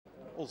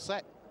All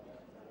set.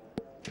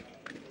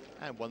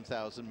 And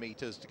 1,000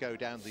 metres to go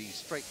down the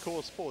straight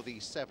course for the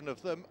 7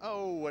 of them.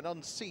 Oh, an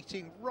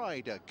unseating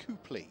rider,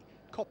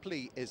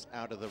 Copley is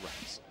out of the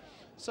race.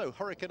 So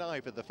Hurricane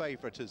Ivor, the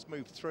favourite, has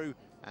moved through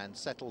and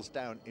settles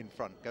down in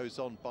front. Goes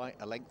on by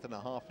a length and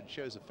a half and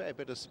shows a fair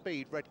bit of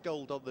speed. Red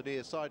gold on the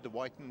near side, the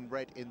white and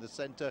red in the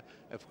centre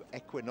of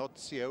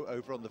Equinozio.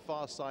 Over on the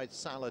far side,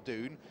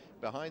 Saladoon.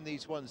 Behind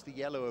these ones, the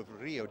yellow of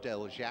Rio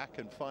del Jac,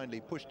 and finally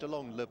pushed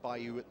along Le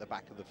Bayou at the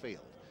back of the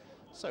field.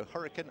 So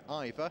Hurricane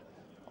Ivor,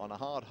 on a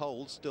hard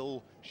hold,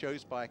 still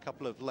shows by a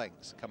couple of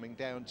lengths. Coming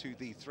down to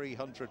the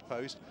 300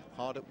 post,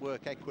 hard at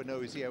work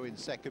Equinozio in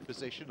second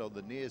position. On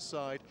the near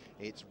side,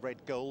 it's Red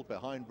Gold.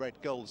 Behind Red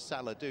Gold,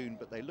 Saladoon,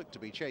 but they look to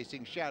be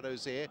chasing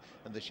shadows here,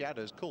 and the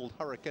shadows called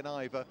Hurricane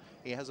Ivor.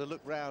 He has a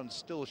look round,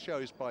 still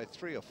shows by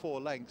 3 or 4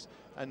 lengths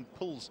and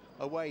pulls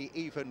away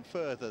even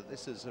further.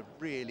 This is a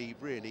really,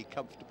 really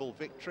comfortable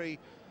victory.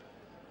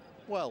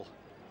 Well,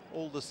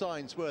 all the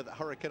signs were that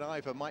Hurricane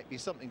Ivor might be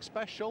something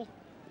special,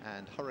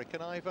 and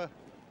Hurricane Ivor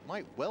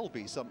might well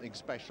be something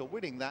special,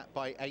 winning that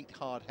by 8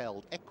 hard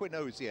held.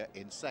 Equinozio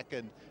in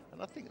second,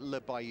 and I think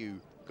Le Bayou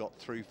got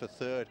through for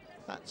third.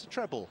 That's a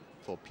treble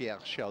for Pierre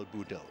Charles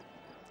Boudot.